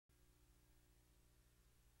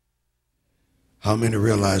How many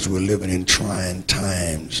realize we're living in trying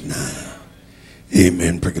times now?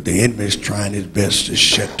 Amen. Because the enemy is trying his best to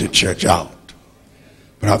shut the church out.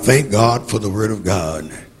 But I thank God for the word of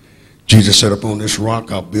God. Jesus said, upon this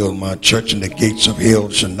rock I'll build my church, and the gates of hell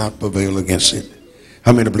shall not prevail against it.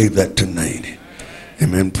 How many believe that tonight?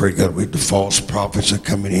 Amen. Pray God. The false prophets are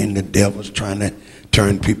coming in. The devil's trying to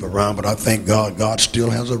turn people around. But I thank God, God still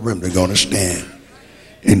has a remnant going to stand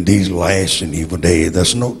in these last and evil days.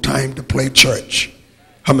 There's no time to play church.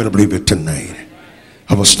 How many believe it tonight?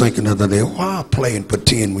 I was thinking the other day, why play and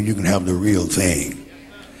pretend when you can have the real thing?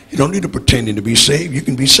 You don't need to pretend to be saved. You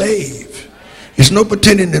can be saved. It's no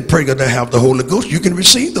pretending that pray God to have the Holy Ghost. You can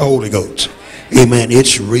receive the Holy Ghost. Amen.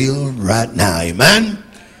 It's real right now. Amen.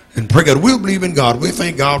 And pray God, we'll believe in God. We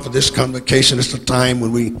thank God for this convocation. It's the time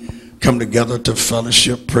when we come together to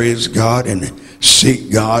fellowship, praise God, and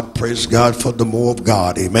seek God, praise God for the more of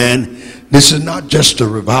God. Amen. This is not just a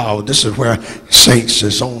revival. This is where saints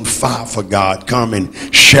is on fire for God. Come and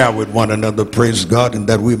share with one another, praise God, and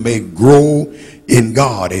that we may grow in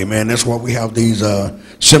God. Amen. That's why we have these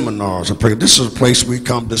seminars and prayer. This is a place we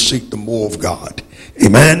come to seek the more of God.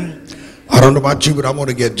 Amen. I don't know about you, but I want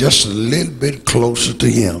to get just a little bit closer to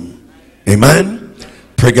him. Amen.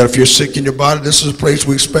 Pray God, if you're sick in your body, this is a place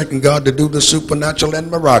we're expecting God to do the supernatural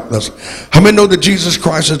and miraculous. How many know that Jesus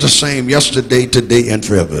Christ is the same yesterday, today, and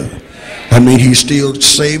forever? I mean, he's still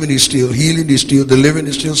saving, he's still healing, he's still delivering,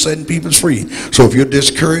 he's still setting people free. So if you're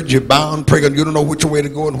discouraged, you're bound, pray God, you don't know which way to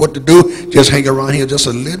go and what to do, just hang around here just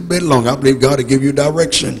a little bit longer. I believe God will give you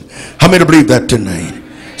direction. How many believe that tonight?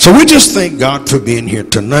 So we just thank God for being here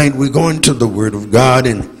tonight. We're going to the Word of God,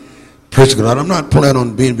 and praise God. I'm not planning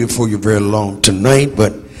on being before you very long tonight,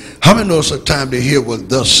 but how many know it's a time to hear what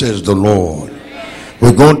thus says the Lord?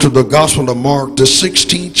 We're going to the Gospel of Mark, the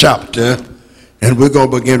 16th chapter, and we're going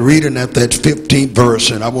to begin reading at that 15th verse,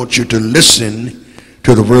 and I want you to listen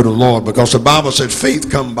to the word of the Lord, because the Bible said faith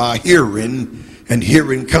comes by hearing, and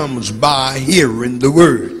hearing comes by hearing the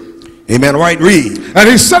word. Amen. Right, read. And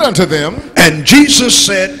he said unto them, and Jesus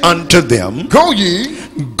said unto them, go ye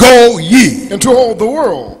into all the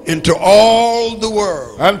world,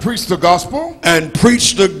 and preach the gospel,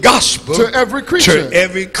 to every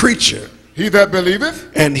creature. He that believeth,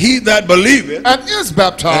 and is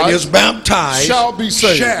baptized, shall be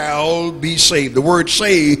saved. The word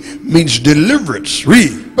save means deliverance.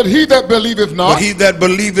 Read. But he that believeth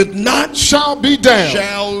not, shall be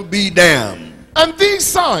damned. And these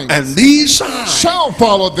signs shall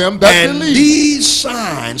follow them that believe. These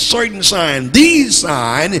signs shall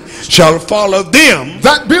follow them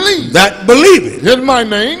that believe it. In my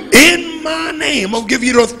name. I'll give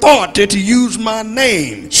you the authority to use my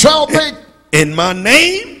name. In my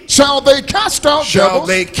name shall they cast out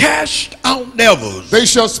devils. They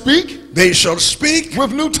shall speak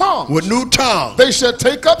with new tongues. They shall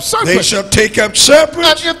take up serpents. And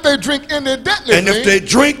if they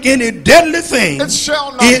drink any deadly thing, it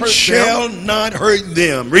shall not hurt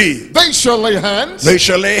them. Read. They shall lay hands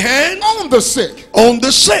on the sick.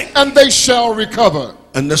 And they shall recover.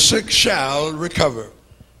 And the sick shall recover.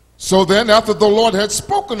 So then, after the Lord had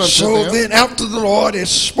spoken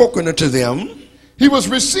unto them, he was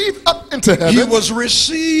received up into heaven.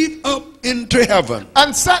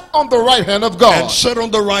 And sat on the right hand of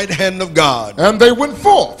God. And they went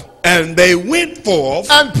forth. And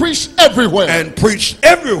preached everywhere.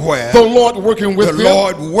 The Lord working with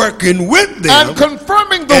them. And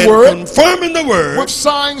confirming the word. With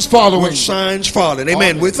signs following.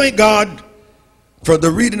 Amen. We thank God for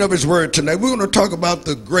the reading of his word tonight. We're going to talk about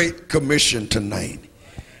the Great Commission tonight.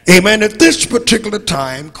 Amen. At this particular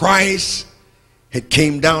time, Christ had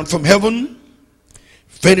came down from heaven,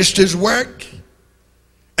 finished his work,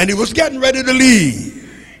 and he was getting ready to leave.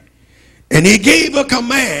 And he gave a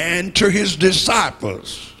command to his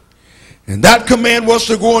disciples. And that command was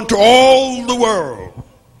to go into all the world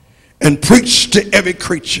and preach to every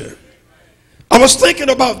creature. I was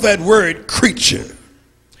thinking about that word, creature.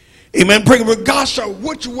 Amen. Regardless of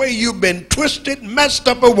which way you've been twisted, messed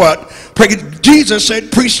up, or what, Jesus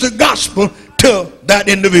said, preach the gospel to that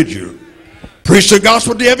individual. Preach the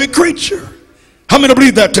gospel to every creature. How many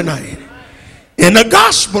believe that tonight? In the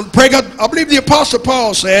gospel, I believe the Apostle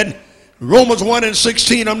Paul said, Romans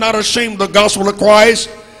 1:16, I'm not ashamed of the gospel of Christ,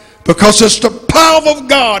 because it's the power of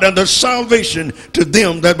God and the salvation to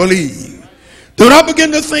them that believe. When I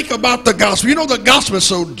begin to think about the gospel, you know the gospel is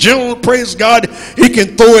so gentle, praise God. He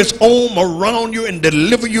can throw his arm around you and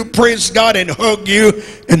deliver you, praise God, and hug you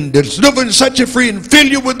and deliver and set you free and fill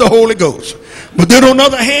you with the Holy Ghost. But then on the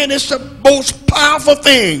other hand, it's the most powerful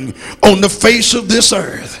thing on the face of this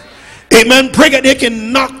earth. Amen. Pray God, it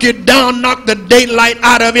can knock you down, knock the daylight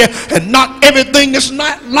out of you, and knock everything that's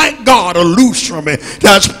not like God or loose from it.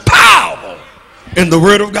 That's powerful in the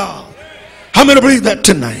word of God. How many believe that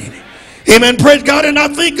tonight? Amen. Praise God. And I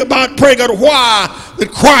think about, pray God, why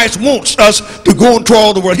that Christ wants us to go into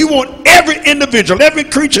all the world. He wants every individual, every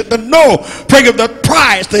creature to know, pray God, the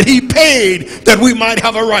price that he paid that we might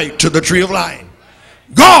have a right to the tree of life.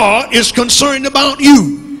 God is concerned about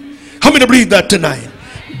you. How many believe that tonight?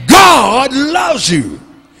 God loves you.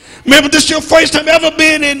 Maybe this is your first time ever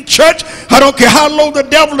being in church. I don't care how low the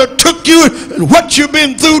devil took you and what you've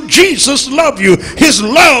been through. Jesus loves you. His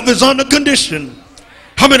love is under condition.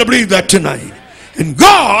 How many believe that tonight? And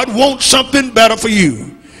God wants something better for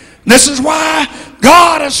you. This is why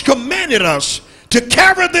God has commanded us to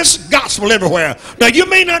carry this gospel everywhere. Now, you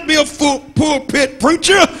may not be a full pulpit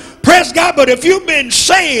preacher, praise God, but if you've been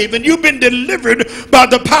saved and you've been delivered by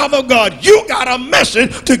the power of God, you got a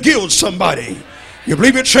message to give somebody. You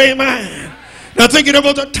believe it? Say amen. Now, thinking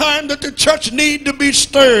about the time that the church need to be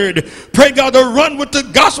stirred, pray God, to run with the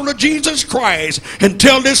gospel of Jesus Christ and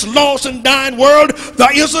tell this lost and dying world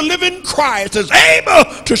there is a living Christ that's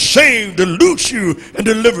able to save, to loose you, and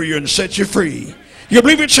deliver you and set you free. You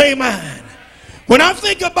believe it? Say amen. When I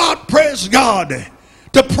think about, praise God,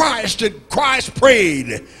 the price that Christ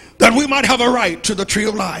paid that we might have a right to the tree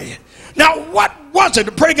of life. Now, what was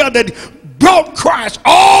it, pray God, that brought Christ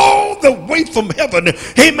all the way from heaven,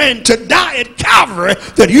 amen, to die at Calvary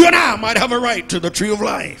that you and I might have a right to the tree of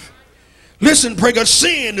life? Listen, pray God,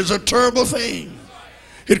 sin is a terrible thing.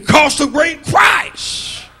 It costs a great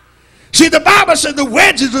price. See, the Bible said the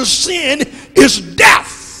wages of sin is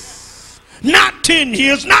death. Not 10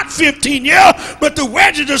 years, not 15 years, but the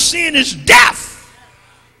wages of sin is death.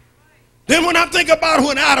 Then when I think about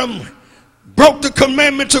when Adam broke the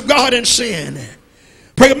commandments of God and sinned,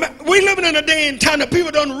 we living in a day and time that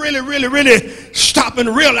people don't really stop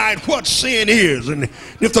and realize what sin is. And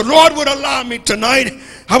if the Lord would allow me tonight,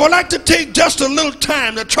 I would like to take just a little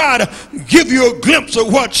time to try to give you a glimpse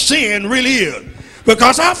of what sin really is.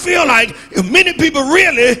 Because I feel like if many people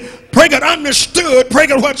really, pray God, understood, pray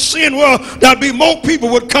God, what sin was, there'd be more people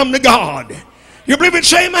would come to God. You believe it?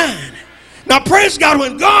 Say amen. Now, praise God,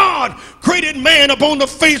 when God created man upon the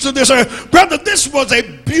face of this earth, brother, this was a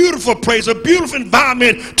beautiful place, a beautiful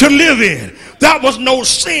environment to live in. There was no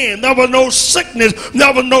sin, there was no sickness,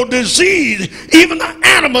 there was no disease. Even the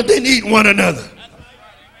animals didn't eat one another.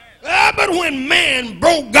 But when man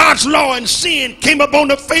broke God's law and sin came upon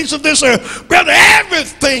the face of this earth, brother,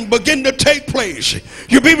 everything began to take place.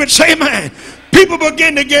 You people say, man, people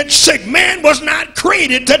began to get sick. Man was not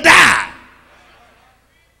created to die.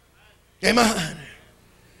 Amen.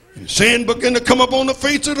 And sin began to come up on the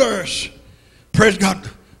face of the earth. Praise God.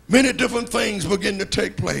 Many different things began to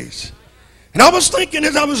take place. And I was thinking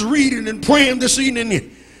as I was reading and praying this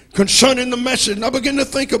evening concerning the message, and I began to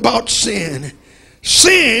think about sin.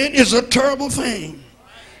 Sin is a terrible thing.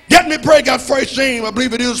 Get me, pray God, 1 James, I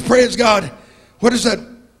believe it is, praise God. What is that?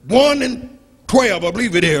 1 and 12, I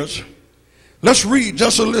believe it is. Let's read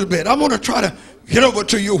just a little bit. I'm going to try to get over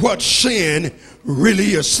to you what sin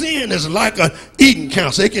really is. Sin is like an eating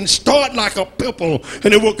cancer. It can start like a pimple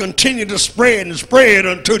and it will continue to spread and spread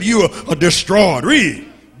until you are destroyed. Read.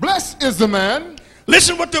 Blessed is the man.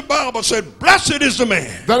 Listen what the Bible said. Blessed is the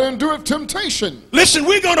man that endureth temptation. Listen,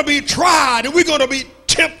 we're going to be tried and we're going to be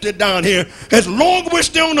tempted down here. As long as we're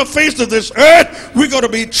still on the face of this earth, we're going to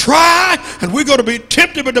be tried and we're going to be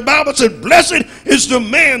tempted. But the Bible says, blessed is the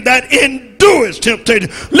man that endures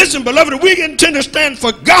temptation. Listen, beloved, if we intend to stand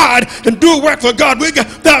for God and do work for God,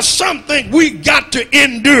 there's something we got to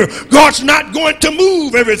endure. God's not going to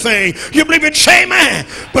move everything. You believe it? Say amen.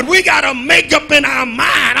 But we got to make up in our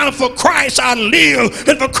mind, for Christ I live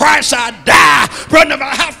and for Christ I die. Brother, if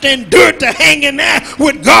I have to endure to hang in there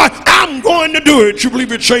with God, I'm going to do it. You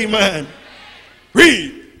believe it? Say amen.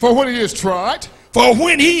 Read. For when he is tried, for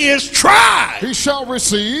when he is tried, he shall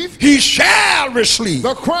receive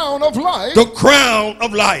the crown of life,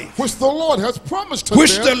 which the Lord has promised to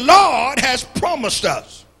the Lord has promised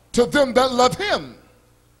us, to them that love him.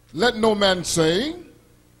 Let no man say,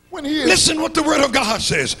 when he is, listen what the word of God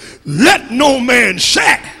says. Let no man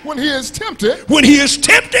say, when he is tempted,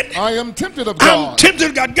 I am tempted of God. I'm tempted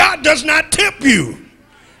of God. God does not tempt you.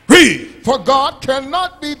 Read. For God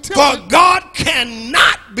cannot be tempted. For God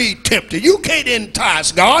cannot be tempted. You can't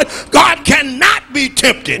entice God. God cannot be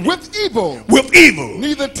tempted with evil.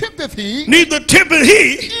 Neither tempteth he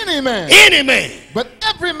any man. But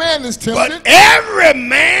every man is tempted.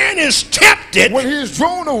 When he is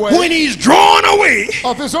drawn away.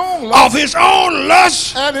 Of his own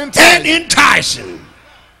lust and enticing.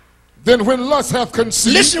 Then when lust hath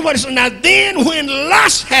conceived. Listen what it says. Now then when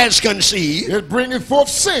lust has conceived. It bringeth forth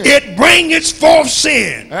sin. It bringeth forth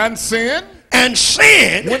sin. And sin. And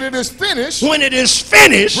sin. When it is finished. When it is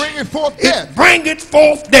finished. Bringeth forth death. It bringeth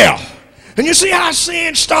forth death. And you see how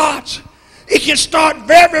sin starts? It can start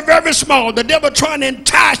very, very small. The devil trying to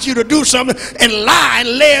entice you to do something and lie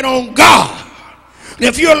and lay it on God. And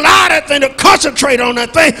if you allow that thing to concentrate on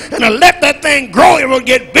that thing and to let that thing grow, it will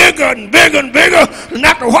get bigger and bigger and bigger. And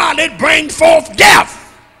after a while, it brings forth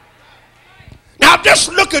death. Now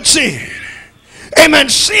just look at sin. Amen.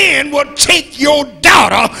 Sin will take your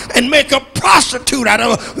daughter and make a prostitute out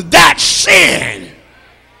of that sin.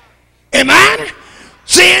 Amen.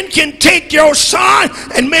 Sin can take your son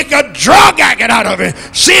and make a drug addict out of it.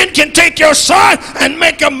 Sin can take your son and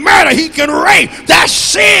make a murder. He can rape. That's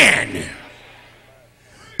sin.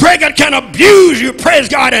 Pray God can abuse you, praise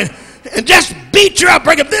God, and just beat you up.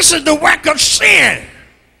 Pray God, this is the work of sin.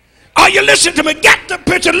 Are you listening to me? Get the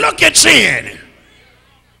picture. Look at sin.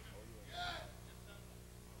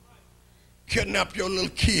 Kidnap your little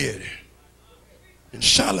kid and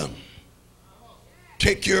sell him.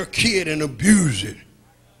 Take your kid and abuse it.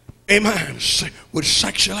 Amen. With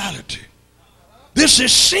sexuality. This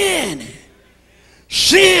is sin.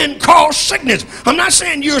 Sin causes sickness. I'm not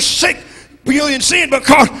saying you're sick, you're in sin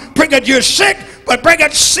because you're sick, but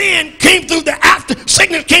sin came through the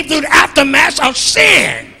sickness came through the aftermath of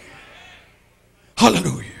sin.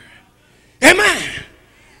 Hallelujah. Amen.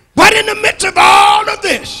 But in the midst of all of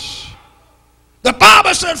this, the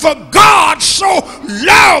Bible said, for God so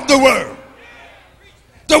loved the world.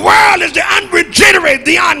 The world is the unregenerate,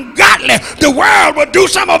 the ungodly. The world will do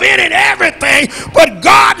some of it and everything, but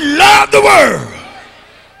God loved the world.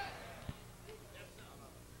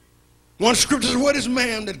 One scripture says, what is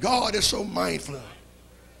man that God is so mindful of?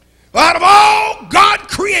 Out of all God's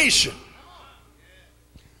creation,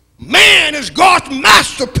 man is God's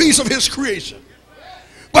masterpiece of his creation.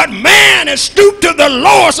 But man has stooped to the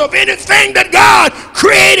lowest of anything that God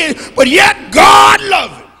created, but yet God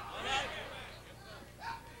loved it.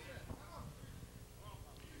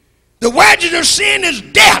 The wages of sin is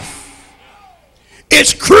death.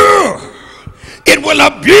 It's cruel. It will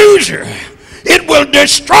abuse you. It will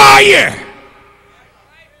destroy you.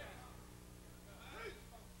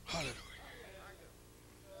 Hallelujah.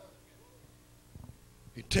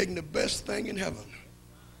 You're taking the best thing in heaven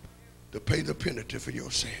to pay the penalty for your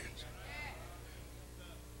sins.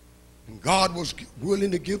 And God was willing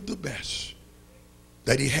to give the best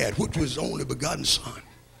that he had, which was his only begotten son.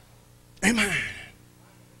 Amen.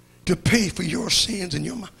 To pay for your sins and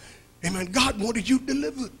your mind. Amen. God wanted you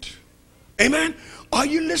delivered. Amen. Are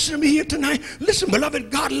you listening to me here tonight? Listen,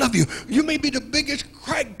 beloved, God loves you. You may be the biggest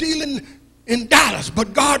crack dealer in Dallas,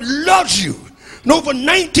 but God loves you. And over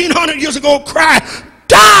 1,900 years ago, Christ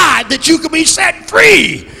died that you could be set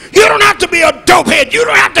free. You don't have to be a dopehead. You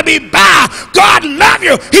don't have to be bound. God loves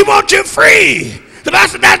you. He wants you free. The Bible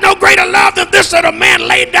said there's no greater love than this, that a man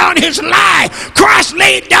laid down his life. Christ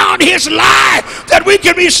laid down his life that we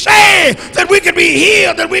can be saved, that we can be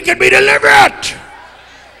healed, that we can be delivered.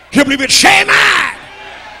 You believe it? Shame on.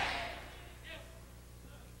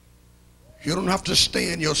 You don't have to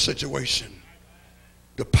stay in your situation.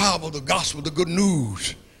 The power of the gospel, the good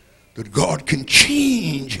news that God can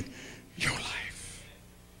change your life.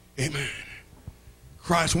 Amen.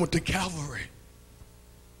 Christ went to Calvary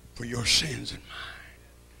for your sins and mine.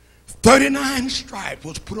 39 stripes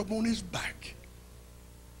was put up on his back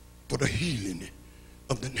for the healing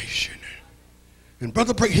of the nation. And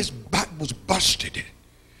Brother Bray, his back was busted.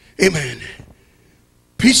 Amen.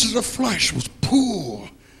 Pieces of flesh was pulled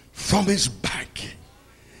from his back.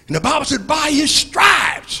 And the Bible said, by his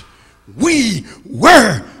stripes we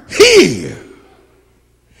were healed.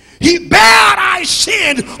 He bare our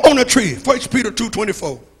sin on a tree. 1 Peter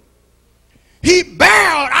 2:24. He bare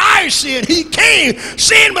our sin. He came.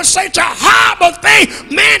 Sin was such a horrible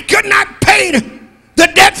thing. Man could not pay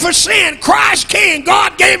the debt for sin. Christ came.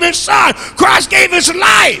 God gave his son. Christ gave his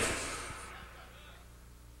life.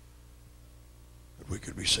 That we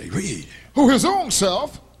could be saved. Read. Who his own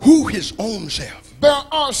self. Who his own self. Bear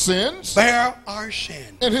our sins. Bear our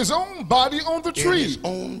sin. In his own body on the tree. In his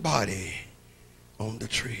own body on the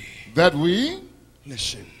tree. That we.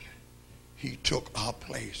 Listen. He took our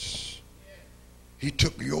place. He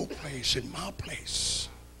took your place and my place,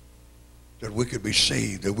 that we could be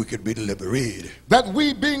saved, that we could be delivered. That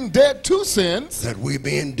we being dead to sins, that we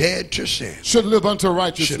being dead to sin, should live unto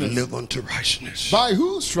righteousness. Should live unto righteousness. By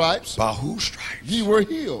whose stripes? By whose stripes? Ye were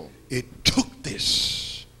healed. It took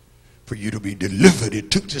this for you to be delivered.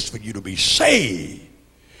 It took this for you to be saved.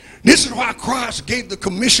 This is why Christ gave the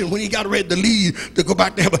commission when he got ready to leave to go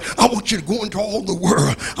back to heaven. I want you to go into all the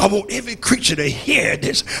world. I want every creature to hear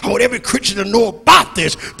this. I want every creature to know about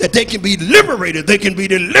this, that they can be liberated, they can be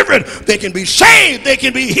delivered, they can be saved, they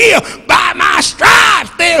can be healed. By my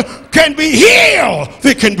stripes, they can be healed,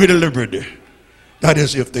 they can be delivered. That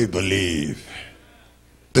is if they believe.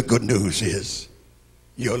 The good news is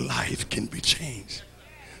your life can be changed.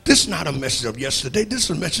 This is not a message of yesterday. This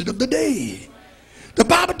is a message of the day. The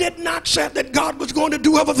Bible did not say that God was going to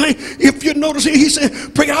do everything. If you notice here, he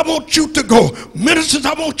said, pray, I want you to go. Ministers,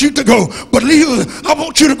 I want you to go. Believers, I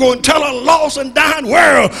want you to go and tell a lost and dying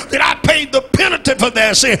world that I paid the penalty for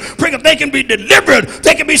their sin. Pray, if they can be delivered,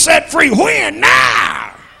 they can be set free. When?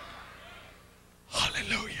 Now.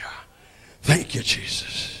 Hallelujah. Thank you,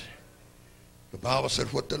 Jesus. The Bible said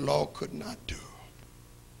what the law could not do.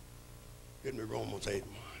 Give me Romans 8:1.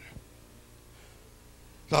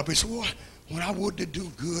 A lot of people say, well, when I would to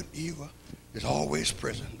do good, evil is always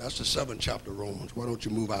present. That's the 7th chapter of Romans. Why don't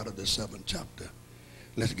you move out of the 7th chapter?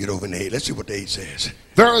 Let's get over in 8. Let's see what the 8 says.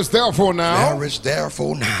 There is therefore now. There is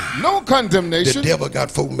therefore now. No condemnation. The devil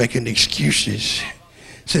got folk making excuses.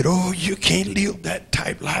 Said, oh, you can't live that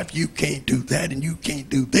type life. You can't do that and you can't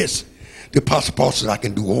do this. The Apostle Paul said, I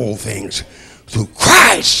can do all things through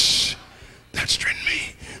Christ that strengthens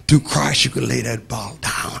me. Through Christ, you can lay that ball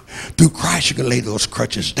down. Through Christ, you can lay those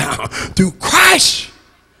crutches down. Through Christ,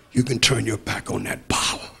 you can turn your back on that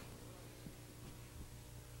ball.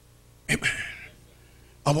 Amen.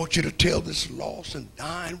 I want you to tell this lost and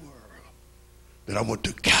dying world that I went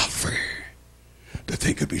to Calvary, that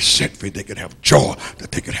they could be set free, they could have joy,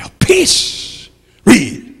 that they could have peace.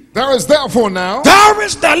 Read. There is therefore now. There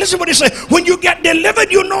is there. Listen what he said. When you get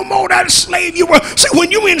delivered, you're no more that slave you were. See,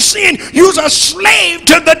 when you in sin, you're a slave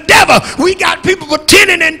to the devil. We got people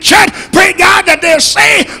pretending in church, pray God that they're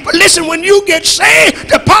saved. But listen, when you get saved,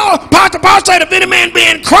 the Apostle Paul said, if any man be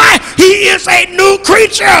in Christ, he is a new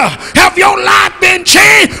creature. Have your life been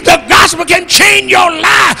changed? The gospel can change your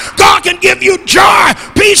life. God can give you joy,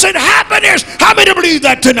 peace, and happiness. How many believe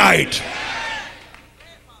that tonight?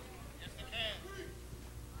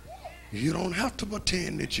 You don't have to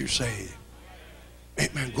pretend that you're saved.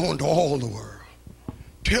 Amen. Go into all the world.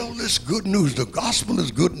 Tell this good news. The gospel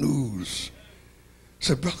is good news.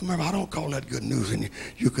 Said, brother, remember, I don't call that good news, and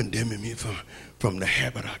you're condemning me from the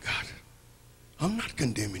habit I got. I'm not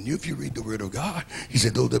condemning you. If you read the word of God, he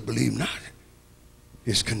said, those that believe not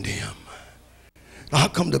is condemned. I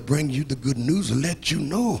come to bring you the good news and let you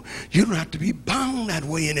know you don't have to be bound that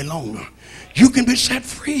way any longer. You can be set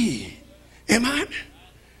free. Amen.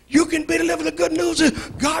 You can be delivered. The good news is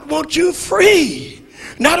God wants you free.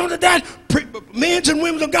 Not only that, men and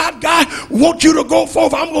women of God, God wants you to go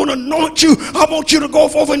forth. I'm going to anoint you. I want you to go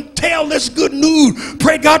forth and tell this good news.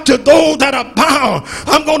 Pray God to those that are bound.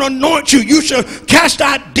 I'm going to anoint you. You shall cast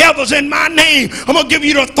out devils in my name. I'm going to give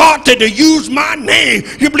you the authority to use my name.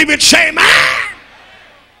 You believe it? Say amen.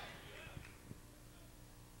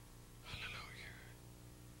 Hallelujah.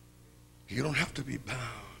 You don't have to be bound.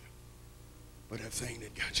 But that thing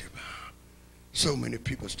that got you bound. So many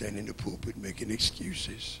people stand in the pulpit making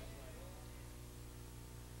excuses.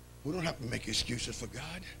 We don't have to make excuses for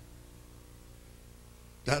God.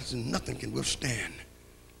 That's nothing can withstand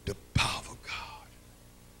the power of God.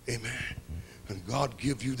 Amen. And God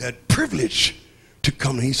give you that privilege to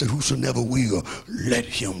come. And he said, whosoever will, let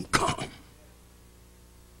him come.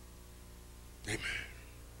 Amen.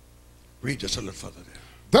 Read just a little further there.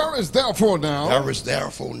 There is therefore now. There is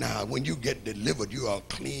therefore now. When you get delivered, you are a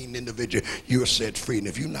clean individual. You are set free. And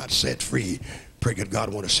if you're not set free, pray that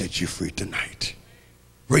God want to set you free tonight.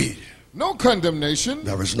 Read. No condemnation.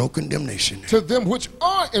 There is no condemnation. To them which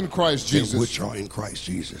are in Christ Jesus. Which are in Christ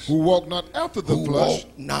Jesus. Who walk not after the flesh. Who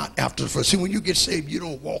walk not after the flesh. See, when you get saved, you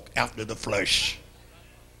don't walk after the flesh.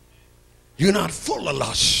 You're not full of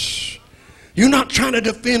lust. You're not trying to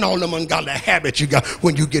defend all them ungodly habits you got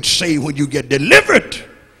when you get saved, when you get delivered.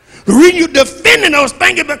 The reason you defending those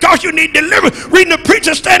things is because you need deliverance. Reading the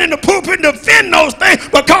preacher stand in the pulpit and defend those things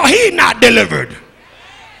because he's not delivered.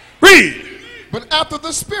 Read. But after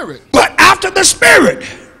the Spirit. But after the Spirit.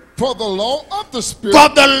 For the law of the Spirit.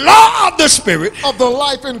 For the law of the Spirit. Of the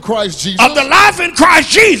life in Christ Jesus. Of the life in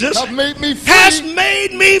Christ Jesus. Have made me free. Has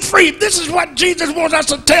made me free. This is what Jesus wants us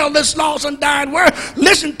to tell this lost and dying world.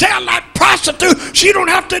 Listen, tell that prostitute she don't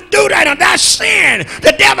have to do that. And that's sin.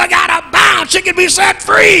 The devil got her bound. She can be set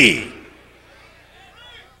free.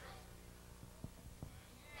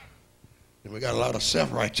 And we got a lot of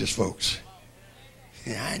self-righteous folks.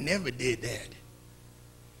 Yeah, I never did that.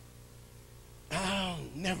 I'll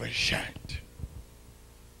never shot.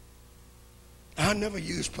 I'll never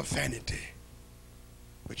use profanity.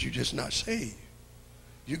 but you're just not saved.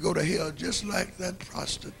 You go to hell just like that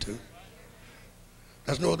prostitute.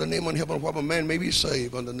 There's no other name on heaven where a man may be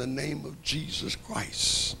saved under the name of Jesus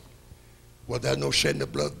Christ. Where there's no shedding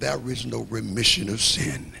of blood, there is no remission of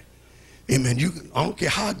sin. Amen. I don't care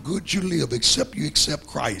how good you live, except you accept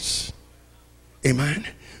Christ. Amen.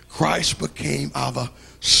 Christ became our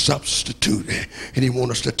substitute. And he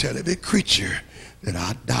wants us to tell every creature that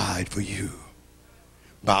I died for you.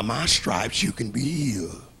 By my stripes you can be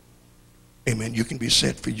healed. Amen. You can be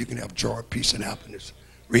set free. You can have joy, peace, and happiness.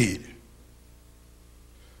 Read.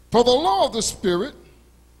 For the law of the Spirit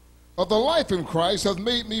of the life in Christ has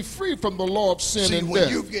made me free from the law of sin and death.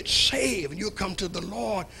 See, when you get saved and you come to the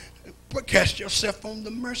Lord, cast yourself on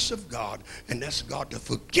the mercy of God, and that's God to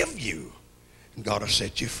forgive you, and God will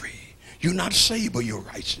set you free. You're not saved by your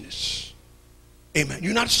righteousness. Amen.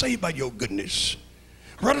 You're not saved by your goodness.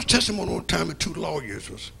 I read a testimony one time that 2 lawyers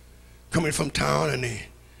was coming from town, and they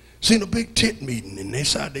seen a big tent meeting, and they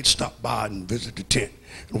decided they'd stop by and visit the tent.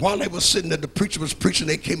 And while they were sitting there, the preacher was preaching,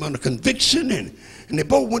 they came under conviction, and they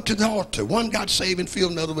both went to the altar. One got saved and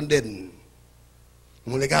filled, another one didn't.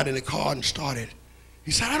 And when they got in the car and started,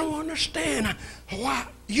 he said, I don't understand why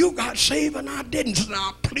you got saved and I didn't. So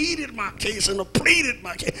I pleaded my case and I pleaded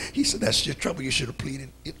my case. He said, that's your trouble. You should have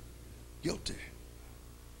pleaded guilty.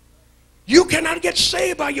 You cannot get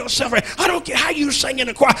saved by yourself. I don't care how you sing in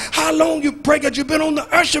the choir, how long you pray, that you've been on the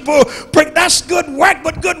usher board. That's good work,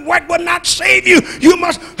 but good work will not save you.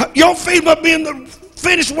 Your faith must be in the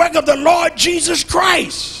finished work of the Lord Jesus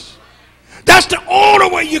Christ. That's the only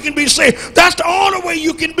way you can be saved. That's the only way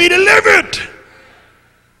you can be delivered.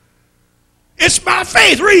 It's by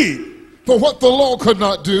faith. Read. For what the law could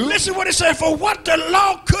not do. Listen what it said. For what the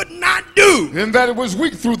law could not do. And that it was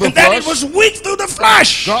weak through the flesh. That it was weak through the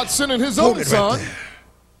flesh. God sending his own son. Right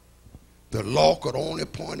there. The law could only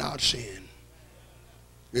point out sin.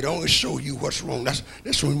 It only show you what's wrong.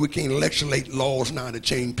 That's when we can't legislate laws now to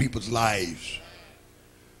change people's lives.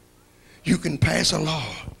 You can pass a law,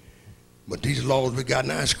 but these laws we got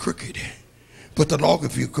now is crooked. But the law,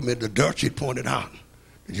 if you commit adultery, it pointed out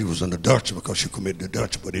that you was an adulterer because you committed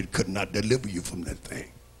adultery, but it could not deliver you from that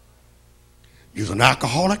thing. You was an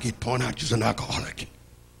alcoholic, it point out you was an alcoholic.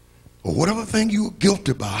 Or whatever thing you were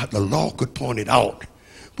guilty by, the law could point it out,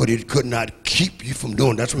 but it could not keep you from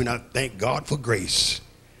doing it. That's when I thank God for grace.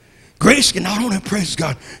 Grace can not only, praise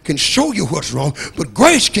God, can show you what's wrong, but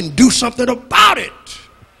grace can do something about it.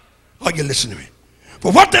 Are you listening to me?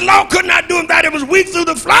 For what the law could not do, in that it was weak through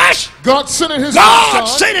the flesh, God sending his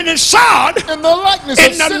son in the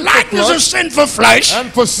likeness of sinful flesh,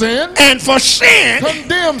 and for sin,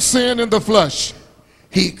 condemned sin in the flesh.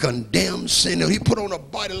 He condemned sin. He put on a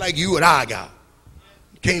body like you and I got.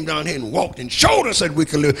 He came down here and walked and showed us that we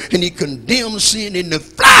could live, and he condemned sin in the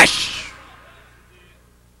flesh.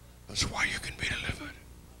 That's why you can be delivered.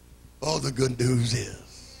 All the good news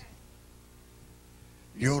is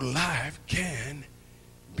your life can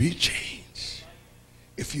be changed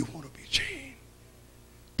if you want to be changed.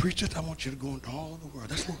 Preachers, I want you to go into all the world.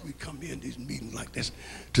 That's what we come here in these meetings like this,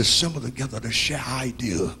 to assemble together, to share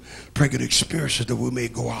ideas, pregnant experiences that we may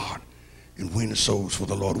go out and win the souls for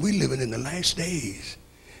the Lord. We're living in the last days.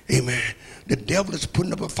 Amen. The devil is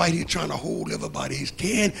putting up a fight. He's trying to hold everybody he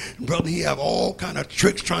can. Brother, he have all kind of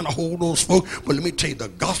tricks trying to hold those folks. But let me tell you, the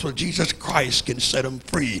gospel of Jesus Christ can set them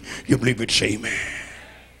free. You believe it? Say amen.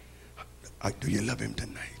 Do you love him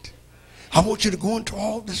tonight? I want you to go into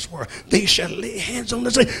all this world. They shall lay hands on the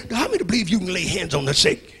sick. Now, how many believe you can lay hands on the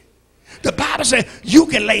sick? The Bible says you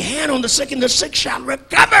can lay hand on the sick and the sick shall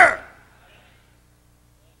recover.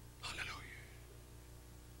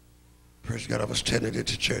 Praise God. I was telling it at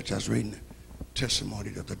the church. I was reading a testimony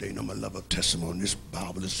the other day. You know, my love of testimony. This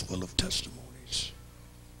Bible is full of testimonies.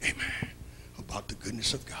 Amen. About the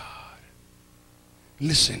goodness of God.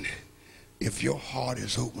 Listen, if your heart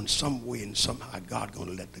is open some way and somehow, God's going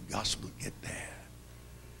to let the gospel get there.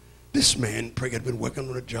 This man, pray God, had been working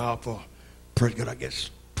on a job for, pray God, I guess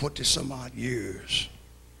 20 some odd years.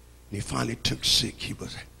 And he finally took sick.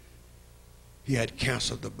 He had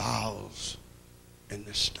cancer of the bowels and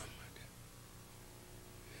the stomach.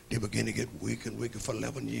 They began to get weaker and weaker for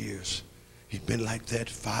 11 years. He'd been like that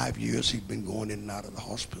 5 years. He'd been going in and out of the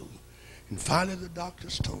hospital. And finally the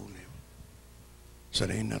doctors told him,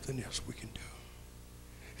 said, ain't nothing else we can do.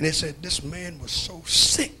 And they said this man was so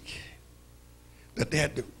sick that they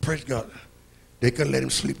had to, praise God, they couldn't let him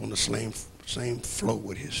sleep on the same floor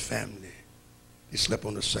with his family. He slept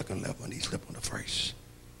on the second level and he slept on the first.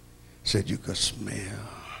 Said you could smell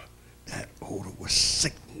that odor was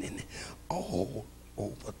sickening all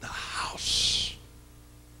over the house.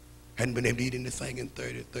 Hadn't been able to eat anything in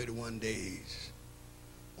 30, 31 days.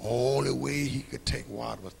 Only way he could take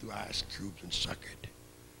water was through ice cubes and suck it.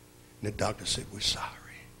 And the doctor said, we're sorry.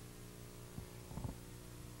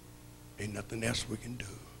 Ain't nothing else we can do.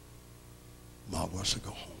 Ma wants to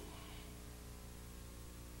go home.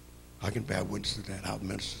 I can bear witness to that. I've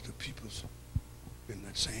ministered to people in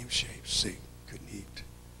that same shape, sick, couldn't eat.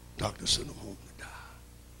 Doctor sent them home to die.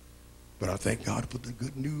 But I thank God for the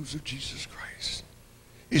good news of Jesus Christ.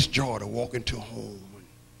 It's joy to walk into a home and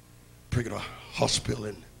pray at a hospital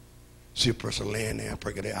and see a person laying there,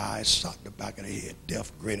 pray at their eyes, shot in the back of their head,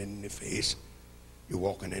 death grinning in their face. You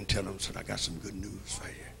walk in there and tell them, I got some good news for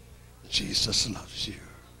you. Jesus loves you.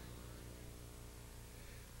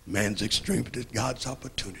 Man's extremity is God's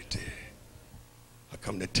opportunity. I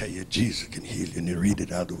come to tell you, Jesus can heal you. And you read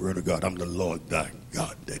it out of the Word of God. I'm the Lord thy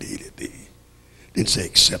God that healeth thee. Didn't say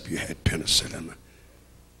except you had penicillin.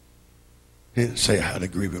 Didn't say I had to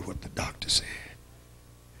agree with what the doctor said.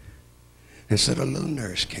 It said a little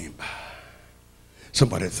nurse came by.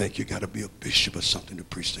 Somebody think you got to be a bishop or something to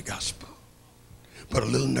preach the gospel. But a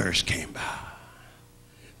little nurse came by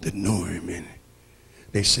that knew him, and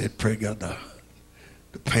they said, pray God,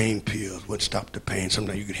 the pain pills would stop the pain.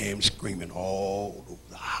 Sometimes you could hear him screaming all over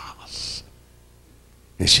the house.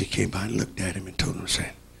 And she came by and looked at him and told him,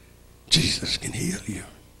 said, Jesus can heal you.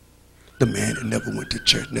 The man that never went to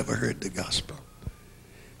church, never heard the gospel.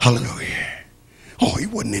 Hallelujah. Oh, he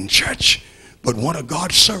wasn't in church, but one of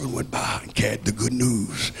God's servants went by and carried the good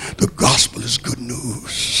news. The gospel is good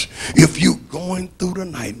news. If you're going through the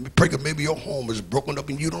night, maybe your home is broken up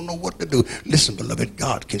and you don't know what to do. Listen, beloved,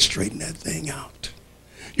 God can straighten that thing out.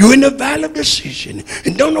 You're in the valley of decision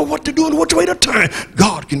and don't know what to do and which way to turn.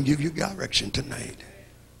 God can give you direction tonight.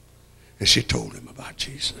 And she told him about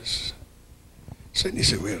Jesus. So he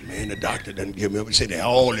said, well, man, the doctor doesn't give me up. He said that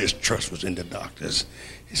all his trust was in the doctors.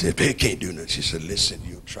 He said, they can't do nothing. She said, listen,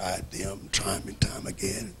 you tried them time and time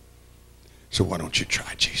again. So why don't you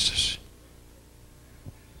try Jesus?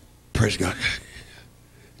 Praise God.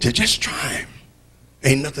 Just try him.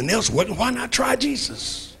 Ain't nothing else. Why not try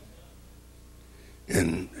Jesus?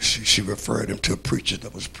 And she referred him to a preacher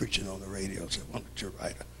that was preaching on the radio. Said, why don't you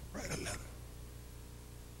write a letter?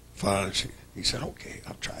 Finally, he said, okay,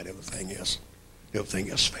 I've tried everything else. Everything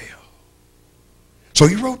else failed. So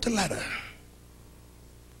he wrote the letter.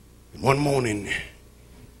 And one morning,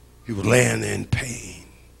 he was laying there in pain,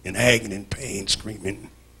 in agony and pain, screaming.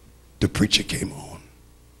 The preacher came on,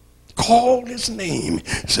 called his name,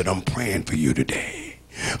 said, I'm praying for you today.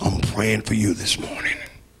 I'm praying for you this morning.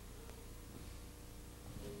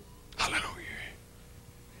 Hallelujah.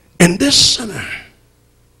 And this sinner,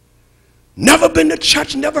 never been to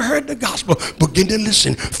church, never heard the gospel, begin to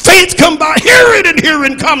listen. Faith come by hearing, and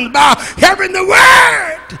hearing comes by hearing the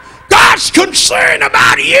word. God's concerned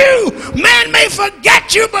about you. Man may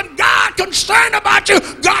forget you, but God concerned about you.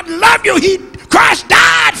 God loved you. Christ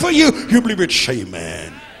died for you. You believe it? Say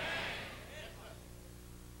amen.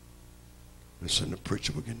 Listen, the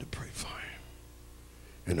preacher began to pray for him.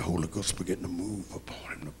 And the Holy Ghost began to move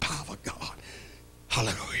upon him. The power of God.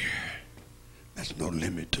 Hallelujah. There's no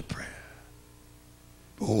limit to prayer.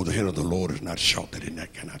 Behold, the hand of the Lord is not short that he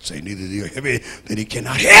cannot say, neither is he heavy that he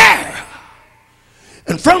cannot hear.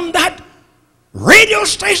 And from that radio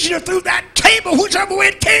station or through that table, whichever way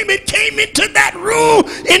it came into that room,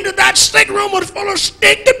 into that sick room was full of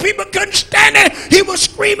stink. The people couldn't stand it. He was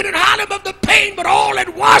screaming and hollering of the pain, but all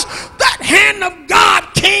it was, that hand of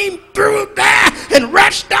God came through there and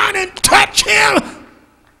reached down and touched him.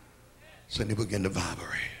 So he began to vibrate.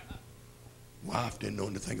 Wife didn't know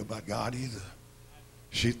anything about God either.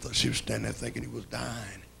 She thought she was standing there thinking he was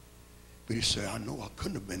dying. But he said, I know I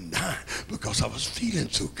couldn't have been dying because I was feeling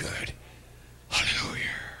so good. Hallelujah.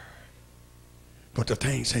 But the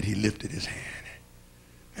thing said he lifted his hand.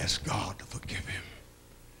 Asked God to forgive him.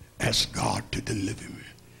 Asked God to deliver him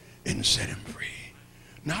and set him free.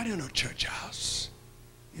 Not in a church house,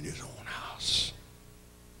 in his own house.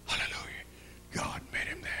 Hallelujah. God met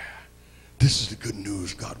him there. This is the good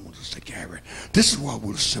news God wants us to carry. This is why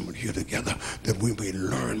we're assembled here together, that we may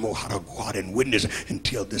learn more how to go out and witness and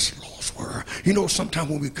tell this lost word. You know, sometimes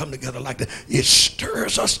when we come together like that, it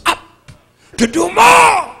stirs us up to do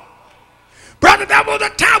more. Brother, that was a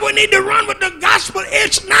time we need to run with the gospel.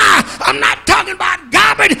 It's now. I'm not talking about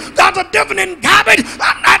garbage. There's a difference in garbage.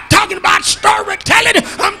 I'm not talking about storytelling.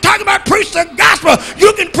 I'm talking about preach the gospel.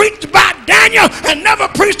 You can preach about Daniel and never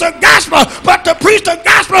preach the gospel. But to preach the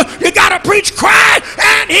gospel, you got to preach Christ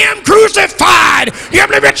and him crucified. You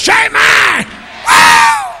believe it? Say amen.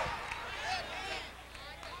 Woo!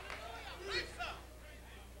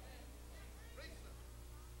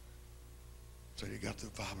 So you got the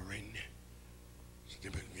vibrating. They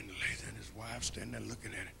began to lay there, and his wife standing there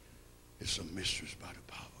looking at it. It's a mystery by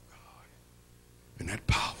the power of God. And that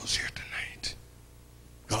power is here tonight.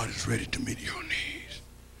 God is ready to meet your needs.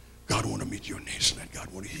 God want to meet your needs tonight.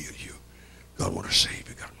 God want to heal you. God want to save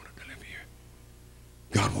you. God want to deliver you.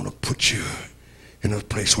 God want to put you in a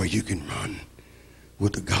place where you can run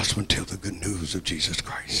with the gospel and tell the good news of Jesus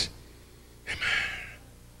Christ. Amen.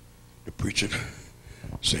 The preacher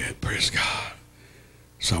said, praise God.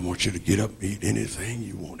 So I want you to get up and eat anything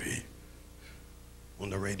you want to eat. On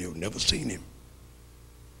the radio, never seen him.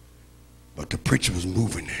 But the preacher was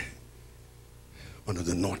moving under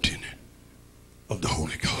the anointing of the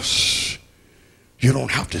Holy Ghost. You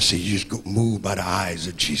don't have to see, you just go move by the eyes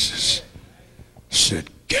of Jesus. Said,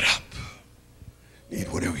 get up.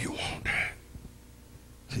 Eat whatever you want.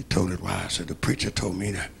 He told his wife, said, the preacher told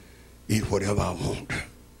me to eat whatever I want.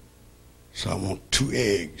 So I want 2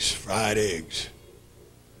 eggs, fried eggs,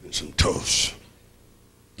 and some toast.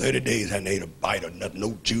 30 days I ate a bite of nothing,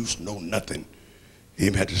 no juice, no nothing. He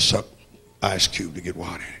even had to suck ice cube to get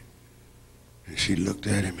water. And she looked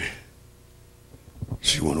at him.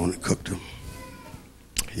 She went on and cooked them.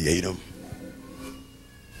 He ate them.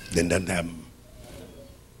 Then doesn't have them.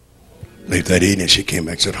 Late that evening she came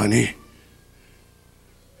back and said, honey,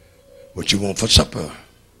 what you want for supper?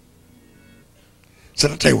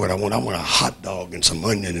 Said, I'll tell you what I want. I want a hot dog and some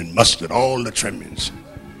onion and mustard, all the trimmings.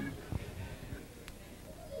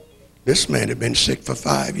 This man had been sick for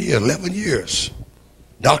 5 years, 11 years.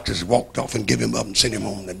 Doctors walked off and give him up and sent him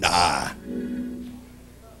home to die.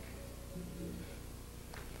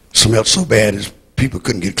 Smelled so bad his people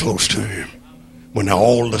couldn't get close to him. When now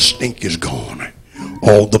all the stink is gone,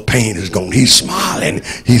 all the pain is gone. He's smiling.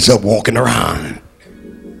 He's up walking around.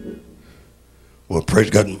 Well, praise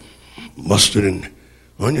God, mustard and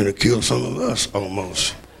onion to kill some of us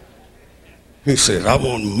almost. He says, I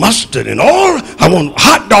want mustard and all, I want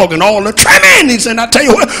hot dog and all the trimming. He said, I tell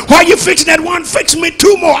you what, why you fixing that one? Fix me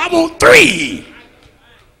 2 more. I want 3.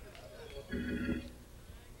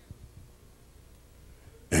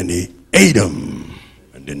 And he ate them,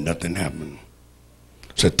 and then nothing happened.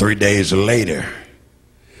 So 3 days later,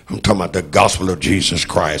 I'm talking about the gospel of Jesus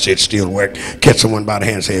Christ. It still works. Catch someone by the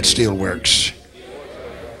hand and say, it still works.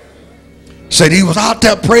 Said he was out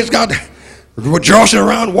there, praise God, rejoicing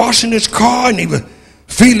around, washing his car, and he was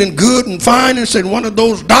feeling good and fine. And said one of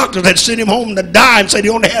those doctors that sent him home to die and said he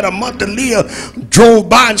only had a month to live, drove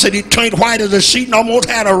by and said he turned white as a sheet and almost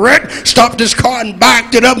had a wreck, stopped his car and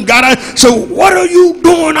backed it up and got out. So what are you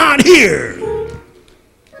doing out here?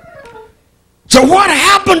 So what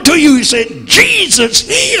happened to you? He said, Jesus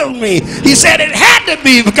healed me. He said it had to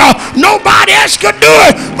be because nobody else could do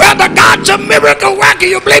it. Brother, God's a miracle worker.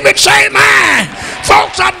 You believe it? Say amen.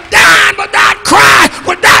 Folks are dying without crying,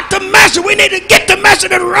 without the message. We need to get the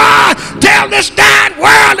message and run. Tell this dying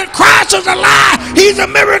world that Christ is alive. He's a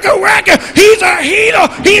miracle worker. He's a healer.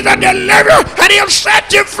 He's a deliverer. And he'll set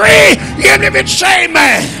you free. You believe it? Say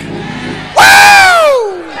amen.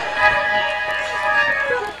 Woo!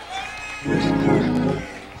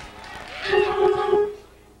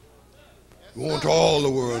 Go into all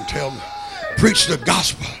the world and tell them, preach the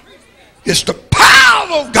gospel. It's the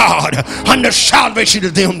power of God unto salvation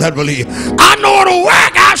to them that believe. I know it'll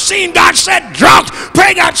work. I've seen God set drunks,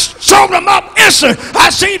 pray God sober them up instant.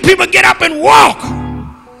 I've seen people get up and walk.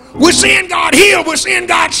 We're seeing God heal. We're seeing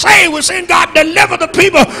God save. We're seeing God deliver the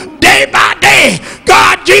people day by day.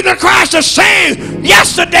 God, Jesus Christ, the same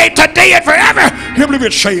yesterday, today, and forever. You believe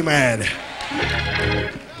it? Say amen.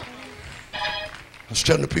 I was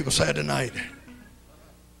telling the people Saturday night,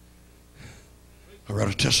 I read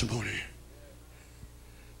a testimony.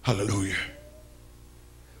 Hallelujah.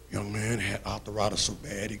 Young man had arthritis so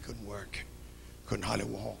bad he couldn't work. Couldn't hardly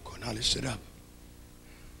walk. Couldn't hardly sit up.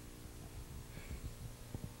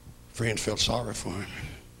 Friends felt sorry for him.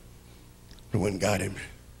 They went and got him.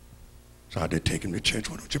 So I did take him to church.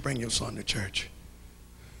 Why don't you bring your son to church?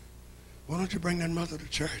 Why don't you bring that mother to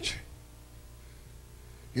church?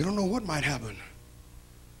 You don't know what might happen.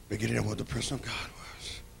 They get in where the person of God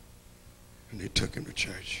was. And they took him to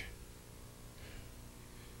church.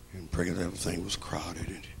 And prayed that everything was crowded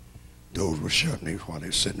and doors were shut. And while they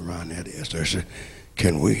were sitting around there, they asked her, said,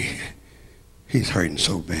 can we? He's hurting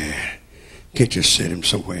so bad. Can't you sit him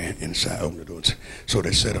somewhere inside? Open the door. So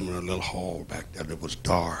they set him in a little hall back there that was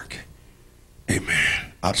dark.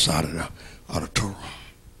 Amen. Outside of the auditorium.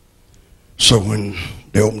 So when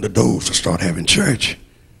they opened the doors to start having church,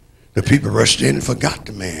 the people rushed in and forgot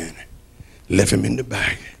the man. Left him in the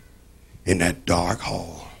back in that dark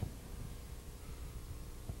hall.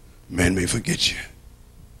 Man may forget you,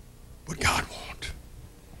 but God won't.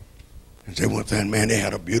 And they went there, and man, they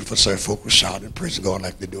had a beautiful service. Folk were shouting, praising God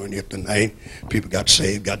like they're doing here tonight. People got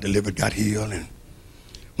saved, got delivered, got healed. And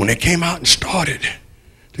when they came out and started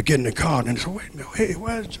to get in the car, and they said, wait a minute, hey,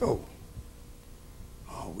 where's Joe?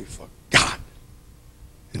 Oh, we forgot.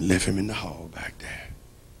 And left him in the hall back there.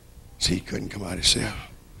 See, he couldn't come out himself.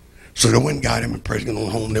 So they went and got him and praised him on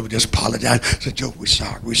home. They would just apologize. Said, Joe, we're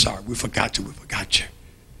sorry, we forgot you, we forgot you.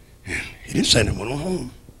 And he didn't send him on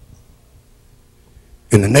home.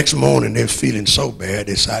 And the next morning, they were feeling so bad,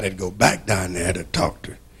 they decided to go back down there to talk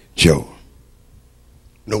to Joe.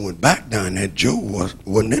 No one back down there. Joe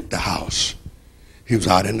wasn't at the house. He was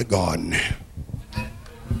out in the garden there,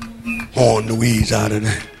 hauling the weeds out of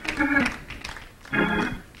there.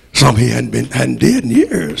 Something he hadn't did in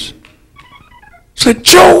years. Said,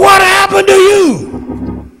 Joe, what happened to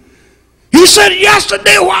you? He said,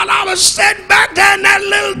 yesterday while I was sitting back there in that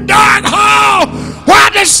little dark hall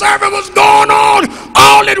while the service was going on,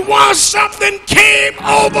 all at once something came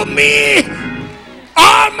over me.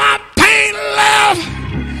 All my pain left.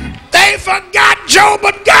 They forgot Joe,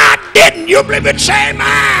 but God didn't. You believe it? Say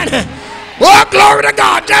mine. Oh, glory to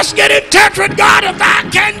God. Just get in touch with God. If I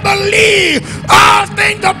can believe, all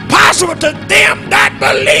things are possible to them that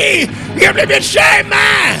believe. You believe it? Say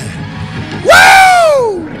mine.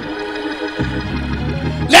 Woo!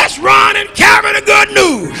 Let's run and carry the good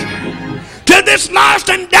news to this lost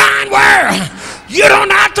and dying world. You don't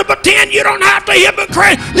have to pretend. You don't have to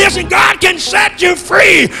hypocrite. Listen, God can set you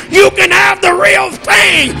free. You can have the real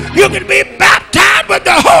thing. You can be baptized with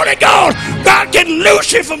the Holy Ghost. God can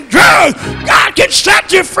loose you from drugs. God can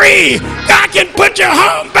set you free. God can put your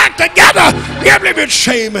home back together. You believe it?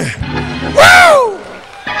 Shame me. Woo!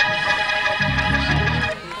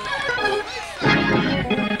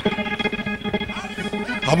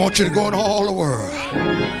 I want you to go in all the world.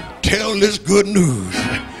 Tell this good news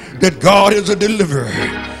that God is a deliverer.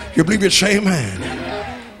 You believe it? Say amen.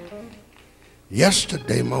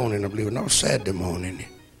 Yesterday morning, I believe it, no, Saturday morning,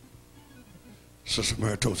 Sister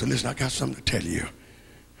Mary told me, said, listen, I got something to tell you.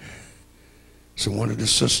 So one of the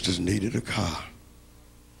sisters needed a car.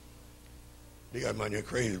 You got money, you're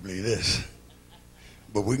crazy to believe this.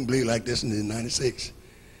 But we can believe like this in 96.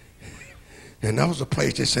 And that was a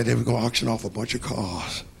place they said they were going to auction off a bunch of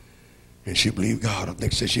cars. And she believed God. I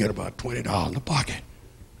think she had about $20 in the pocket.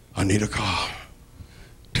 I need a car.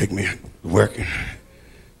 Take me working.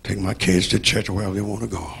 Take my kids to church or wherever they want to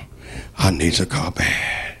go. I need a car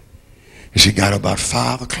bad. And she got about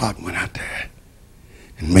 5 o'clock, went out there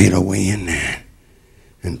and made her way in there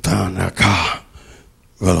and found that car.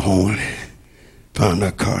 Brother Horn found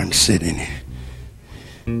that car and sit in it.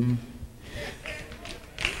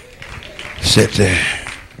 Sit there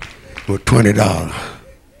with $20.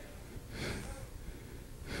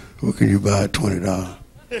 What can you buy at $20?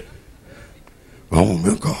 I want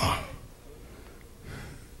me a car.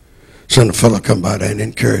 So the fella come by there and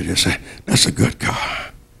encouraged her, say, that's a good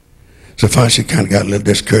car. So finally she kind of got a little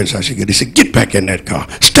discouraged how she could. He said, get back in that car.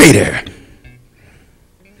 Stay there.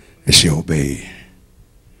 And she obeyed.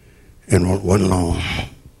 And one long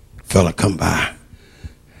fella come by.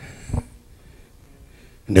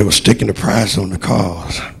 And they were sticking the price on the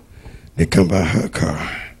cars. They come by her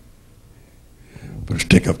car. Put a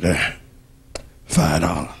stick up there.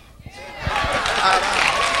 $5.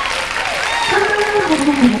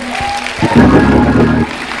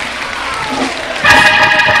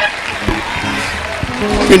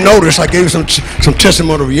 You notice I gave you some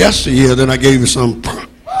testimony of yesteryear, then I gave you some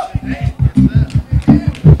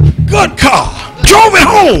good car. Drove it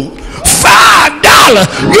home. $5.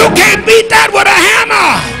 You can't beat that with a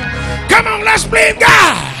hammer. Come on, let's believe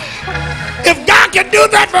God. If God can do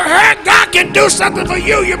that for her, God can do something for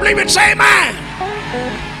you. You believe it? Say amen.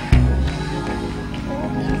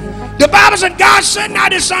 The Bible said God sent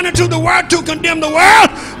not his son into the world to condemn the world,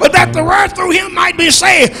 but that the world through him might be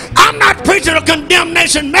saved. I'm not preaching a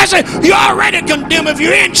condemnation message. You're already condemned. If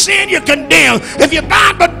you're in sin, you're condemned. If you're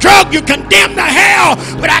bound by drug, you're condemned to hell.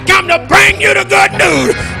 But I come to bring you the good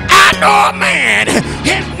news. I know a man.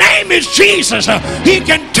 His name is Jesus. He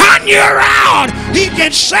can turn you around. He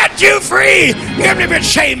can set you free. You ever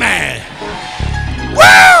say, man?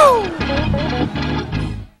 Woo!